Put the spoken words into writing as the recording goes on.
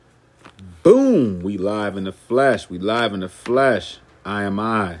Boom! We live in the flesh. We live in the flesh. I am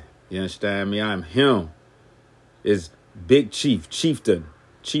I. You understand me? I am him. Is Big Chief, Chieftain,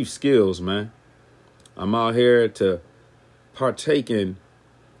 Chief Skills, man. I'm out here to partake in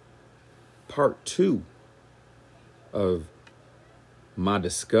part 2 of my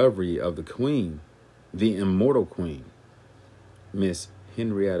discovery of the queen, the immortal queen, Miss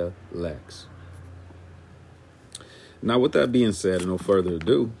Henrietta Lacks. Now, with that being said, and no further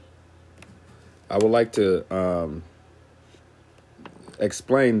ado, I would like to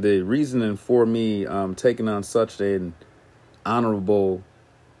explain the reasoning for me taking on such an honorable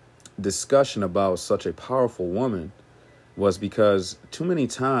discussion about such a powerful woman was because too many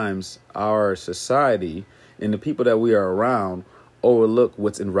times our society and the people that we are around overlook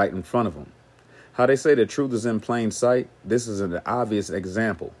what's right in front of them. How they say the truth is in plain sight. This is an obvious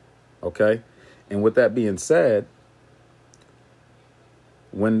example. Okay. And with that being said,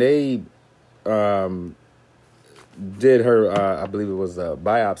 when they did her, I believe it was a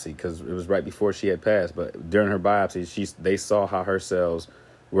biopsy because it was right before she had passed. But during her biopsy, they saw how her cells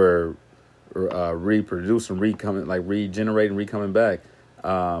were reproducing, regenerating, recoming back,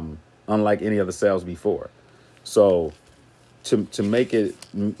 unlike any other cells before. So to make it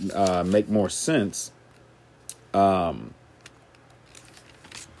make more sense,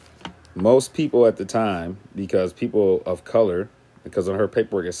 most people at the time, because people of color, because on her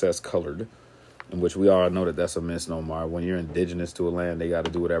paperwork it says colored, in which we all know that that's a misnomer. When you're indigenous to a land, they got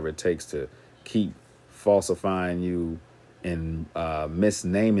to do whatever it takes to keep falsifying you and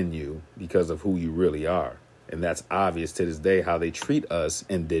misnaming you because of who you really are. And that's obvious to this day, how they treat us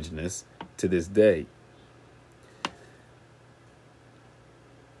indigenous to this day.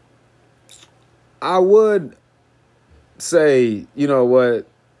 I would say, you know what,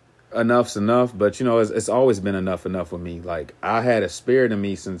 enough's enough, but you know, it's always been enough with me. Like, I had a spirit in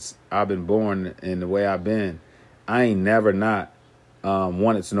me since I've been born, and the way I've been, I ain't never not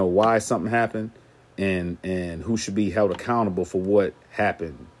wanted to know why something happened and who should be held accountable for what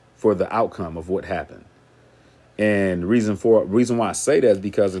happened, for the outcome of what happened. And reason why I say that is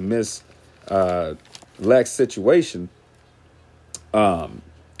because in Miss Lex situation, the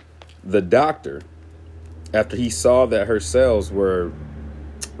doctor, after he saw that her cells were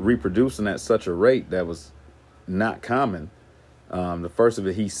reproducing at such a rate that was not common, the first of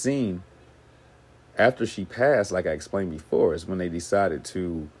it he's seen after she passed, like I explained before, is when they decided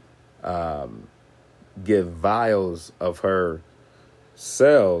to give vials of her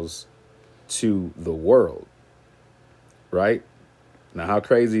cells to the world. Right? Now, how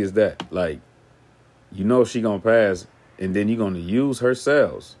crazy is that? Like, you know she gonna pass, and then you're gonna use her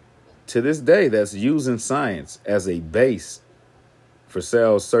cells. To this day, that's using science as a base for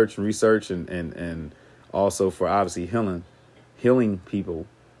cells search and research, and also for obviously healing people.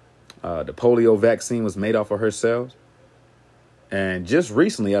 The polio vaccine was made off of her cells. And just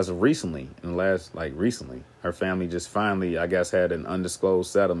recently, in the last, recently, her family just finally, I guess, had an undisclosed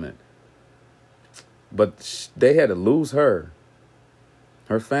settlement. But they had to lose her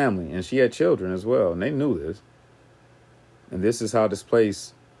family, and she had children as well, and they knew this. And this is how this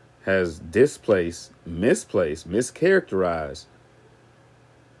place has displaced, misplaced, mischaracterized,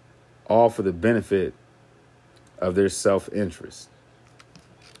 all for the benefit of their self-interest.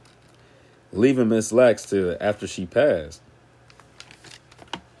 Leaving Miss Lex to, after she passed,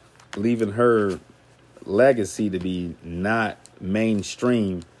 leaving her legacy to be not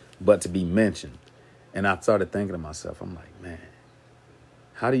mainstream, but to be mentioned. And I started thinking to myself, I'm like, man,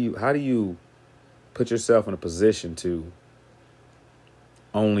 how do you put yourself in a position to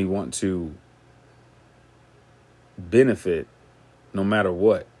only want to benefit no matter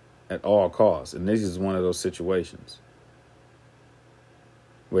what at all costs? And this is one of those situations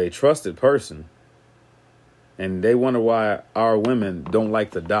where a trusted person, and they wonder why our women don't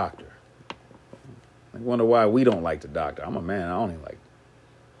like the doctor. They wonder why we don't like the doctor. I'm a man, I don't even like it.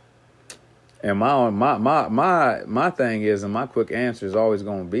 And my thing is, and my quick answer is always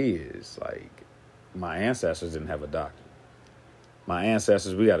going to be, is like, my ancestors didn't have a doctor. My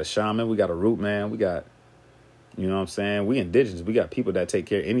ancestors, we got a shaman, we got a root man, we got, you know what I'm saying? We indigenous, we got people that take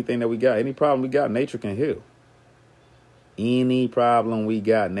care of anything that we got. Any problem we got, nature can heal. Any problem we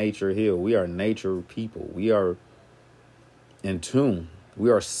got, nature heal. We are nature people. We are in tune. We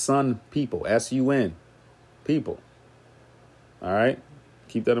are sun people, S-U-N people. All right?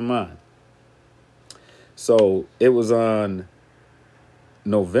 Keep that in mind. So it was on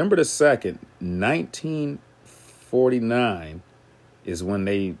November the 2nd, 1949, is when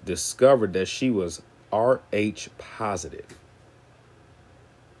they discovered that she was RH positive.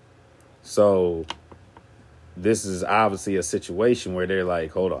 So this is obviously a situation where they're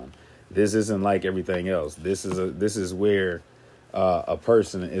like, hold on, This isn't like everything else. This is where a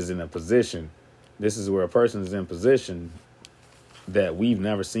person is in a position. This is where a person is in position that we've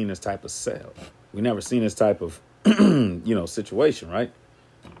never seen this type of sale. We never seen this type of situation, right?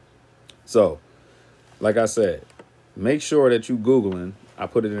 So, like I said, make sure that you Googling. I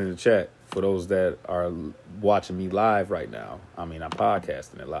put it in the chat for those that are watching me live right now. I mean, I'm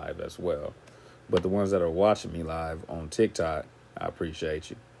podcasting it live as well. But the ones that are watching me live on TikTok, I appreciate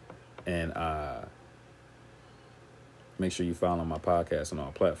you. And make sure you follow my podcast on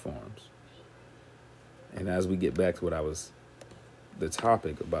all platforms. And as we get back to the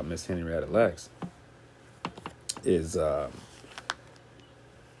topic about Miss Henrietta Lacks is,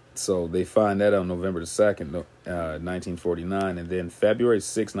 so they find that on November the 2nd, 1949, and then February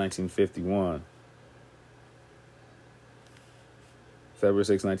 6, 1951. February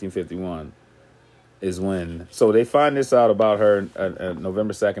 6, 1951 is when, so they find this out about her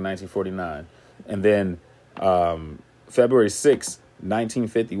November 2nd, 1949. And then February 6,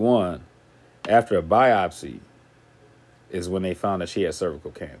 1951, after a biopsy, is when they found that she had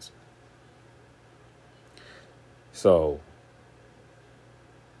cervical cancer. So,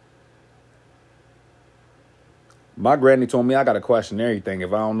 my granny told me I got to question everything.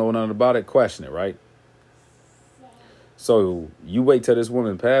 If I don't know nothing about it, question it, right? So, you wait till this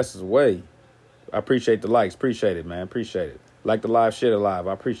woman passes away. I appreciate the likes. Appreciate it, man. Appreciate it. Like the live, share the live.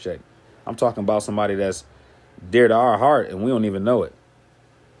 I appreciate it. I'm talking about somebody that's dear to our heart and we don't even know it.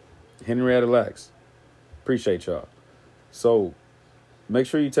 Henrietta Lacks. Appreciate y'all. So, make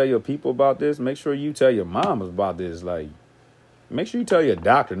sure you tell your people about this. Make sure you tell your mamas about this. Like, make sure you tell your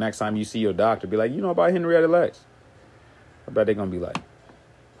doctor next time you see your doctor. Be like, you know about Henrietta Lacks? I bet they're going to be like,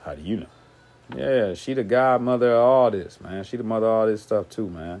 how do you know? Yeah, she the godmother of all this, man. She the mother of all this stuff too,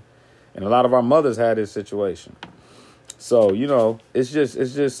 man. And a lot of our mothers had this situation. So, it's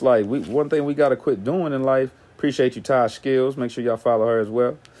just like one thing we got to quit doing in life. Appreciate you, Tosh Skills. Make sure y'all follow her as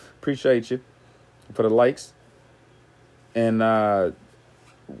well. Appreciate you for the likes. And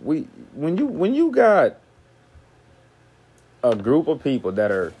when you got a group of people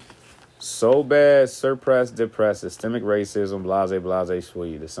that are so bad, suppressed, depressed, systemic racism, blase,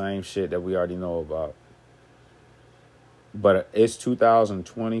 sweet, the same shit that we already know about. But it's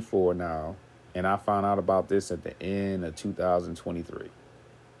 2024 now, and I found out about this at the end of 2023.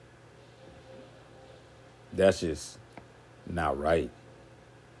 That's just not right.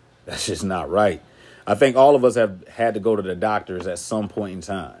 That's just not right. I think all of us have had to go to the doctors at some point in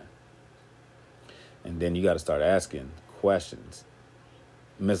time. And then you got to start asking questions.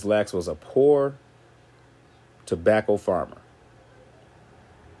 Miss Lacks was a poor tobacco farmer.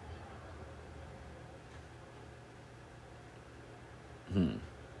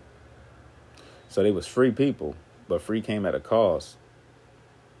 So they was free people, but free came at a cost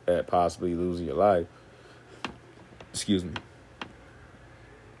at possibly losing your life. Excuse me.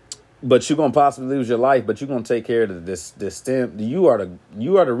 But you're gonna possibly lose your life, but you're gonna take care of this stem. You are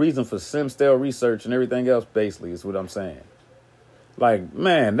the reason for stem cell research and everything else. Basically, is what I'm saying. Like,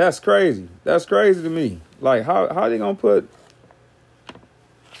 man, that's crazy. That's crazy to me. Like, how are they gonna put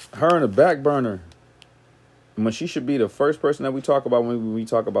her in the back burner when she should be the first person that we talk about when we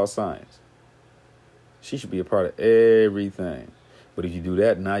talk about science? She should be a part of everything. But if you do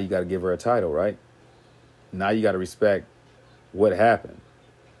that, now you got to give her a title, right? Now you got to respect what happened.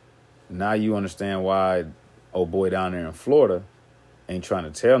 Now you understand why old boy down there in Florida ain't trying to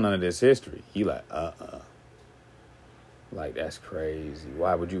tell none of this history. He like, Like, that's crazy.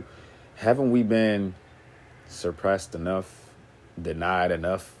 Why would you? Haven't we been suppressed enough, denied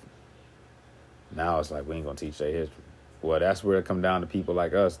enough? Now it's like we ain't going to teach their history. Well, that's where it come down to people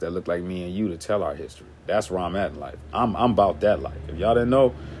like us that look like me and you to tell our history. That's where I'm at in life. I'm about that life. If y'all didn't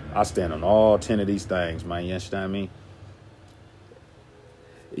know, I stand on all 10 of these things, man. You understand me?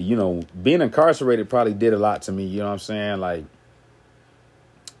 Being incarcerated probably did a lot to me. You know what I'm saying? Like,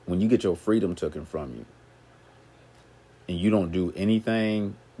 when you get your freedom taken from you and you don't do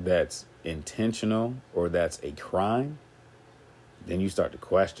anything that's intentional or that's a crime, then you start to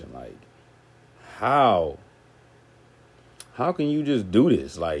question, like, how can you just do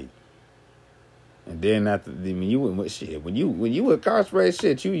this? Like, and then when you incarcerated,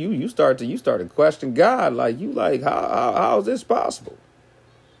 shit, you start to question God. Like, you like, how is this possible?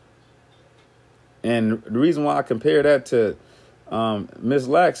 And the reason why I compare that to Miss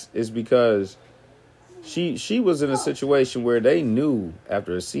Lacks is because she was in a situation where they knew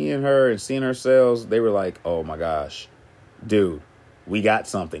after seeing her and seeing her cells, they were like, oh my gosh, dude, we got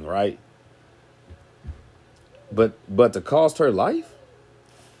something, right? But to cost her life,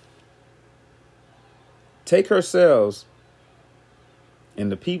 take her cells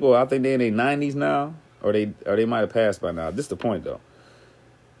And the people, I think they're in their 90s now, or they might have passed by now. This is the point, though.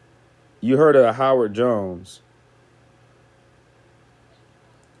 You heard of Howard Jones.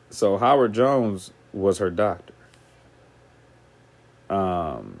 So Howard Jones was her doctor.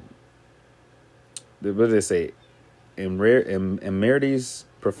 What did they say? Emeritus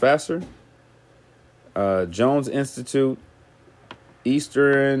professor, Jones Institute,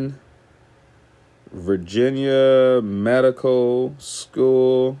 Eastern Virginia Medical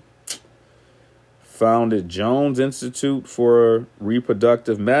School, founded Jones Institute for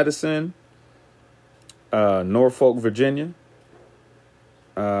Reproductive Medicine, Norfolk, Virginia.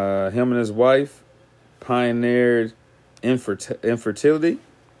 Him and his wife pioneered infertility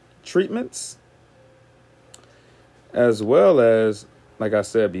treatments, as well as, like I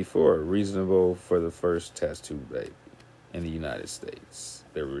said before, reasonable for the first test tube baby in the United States.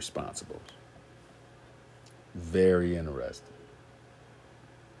 They were responsible. Very interesting.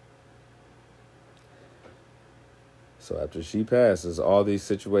 So after she passes, all these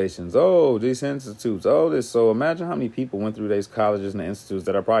situations, these institutes, this. So imagine how many people went through these colleges and institutes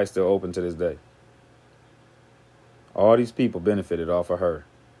that are probably still open to this day. All these people benefited off of her.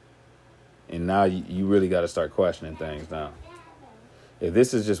 And now you really got to start questioning things now. If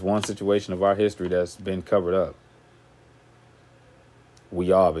this is just one situation of our history that's been covered up,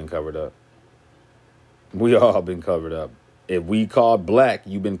 we all been covered up. We all been covered up. If we called black,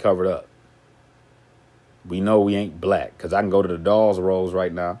 you've been covered up. We know we ain't black, because I can go to the Dawes Rolls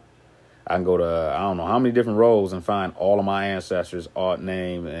right now. I can go to, I don't know how many different rolls and find all of my ancestors, all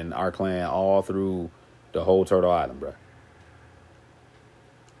name, and our clan all through the whole Turtle Island, bro.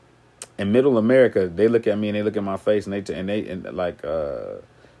 In Middle America, they look at me and they look at my face and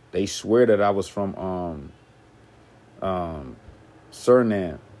they swear that I was from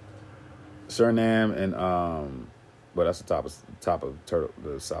Suriname, and but that's the top of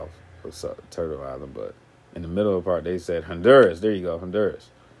the south of Turtle Island, but in the middle of the part they said Honduras. There you go, Honduras.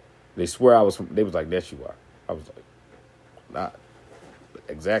 They swear I was from. They was like, "Yes, you are." I was like, "Not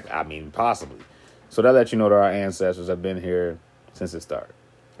exactly." I mean, possibly. So that lets you know that our ancestors have been here since it started.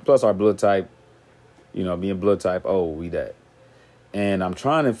 Plus our blood type, being blood type O, we that. And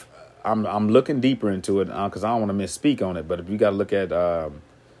I'm looking deeper into it because I don't want to misspeak on it. But if you got to look at, the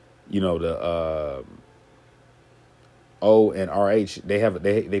O and RH,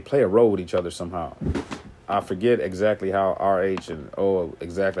 they play a role with each other somehow. I forget exactly how RH and O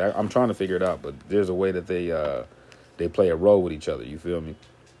exactly. I'm trying to figure it out, but there's a way that they play a role with each other. You feel me?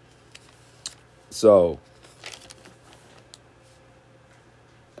 So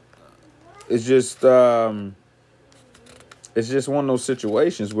it's just one of those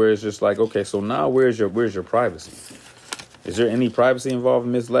situations where it's just like, okay, so now where's your privacy? Is there any privacy involved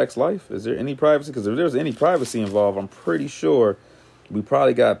in Ms. Leck's life? Is there any privacy? Because if there's any privacy involved, I'm pretty sure we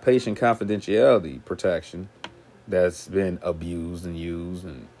probably got patient confidentiality protection that's been abused and used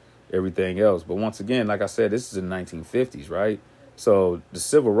and everything else. But once again, like I said, this is in the 1950s, right? So the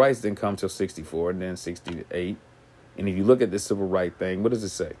civil rights didn't come till 64 and then 68. And if you look at the civil rights thing, what does it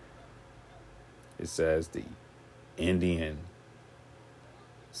say? It says the Indian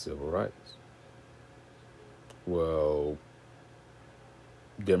civil rights. Well,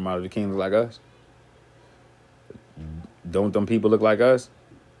 did Martin Luther King look like us? Don't them people look like us?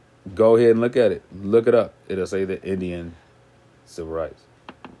 Go ahead and look at it. Look it up. It'll say the Indian civil rights.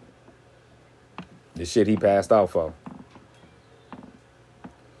 The shit he passed out for.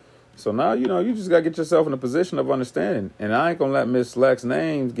 So now, you just got to get yourself in a position of understanding. And I ain't going to let Miss Leck's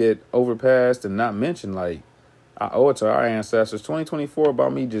names get overpassed and not mentioned. Like, I owe it to our ancestors. 2024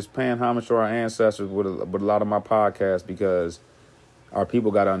 about me just paying homage to our ancestors with a lot of my podcasts, because our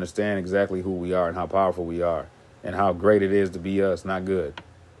people got to understand exactly who we are and how powerful we are and how great it is to be us, not good.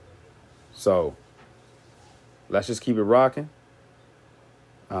 So let's just keep it rocking.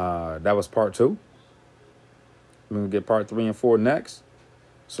 That was part 2. We're going to get part 3 and 4 next.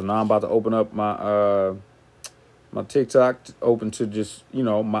 So now I'm about to open up my my TikTok, open to just,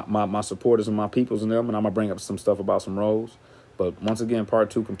 my supporters and my peoples and them. And I'm going to bring up some stuff about some roles. But once again, part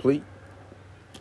 2 complete.